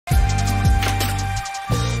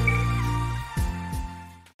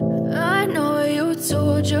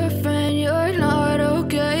told your friend you're not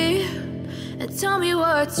okay, and tell me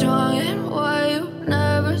what's wrong and why you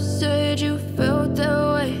never said you felt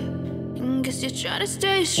that way. And guess you're trying to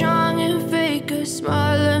stay strong and fake a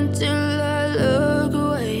smile until I look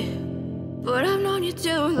away. But I've known you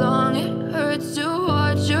too long, it hurts to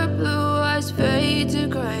watch your blue eyes fade to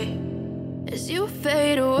gray as you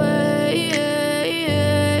fade away,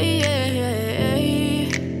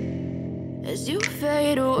 as you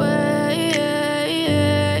fade away.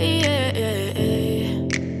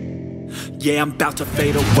 Yeah, I'm about to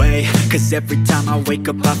fade away, cause every time I wake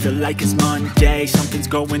up I feel like it's Monday. Something's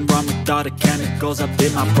going wrong with all the chemicals up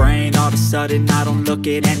in my brain. All of a sudden I don't look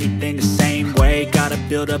at anything the same way. Got a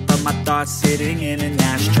buildup of my thoughts sitting in an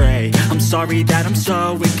ashtray. I'm sorry that I'm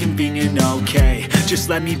so inconvenient, okay. Just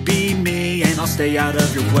let me be me and I'll stay out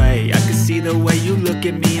of your way. I can see the way you look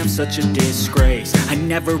at me, I'm such a disgrace. I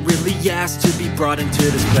never really asked to be brought into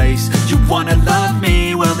this place. You wanna love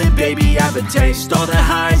me? Well then baby have a taste. All the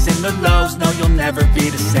highs and the lows, no you'll never be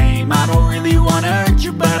the same. I don't really wanna hurt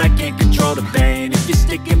you, but I can't control the pain. If you're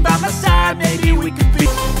sticking by my side, maybe we could be.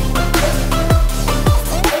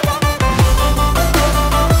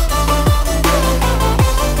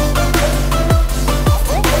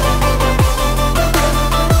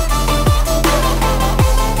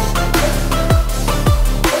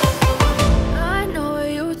 I know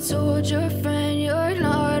you told your friend you're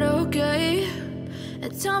not okay,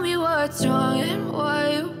 and tell me what's wrong and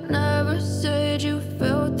why you never said you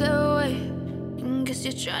felt that way. And guess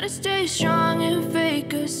you're trying to stay strong and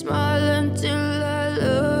fake a smile until I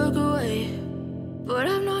look away. But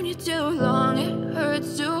I've known you too long.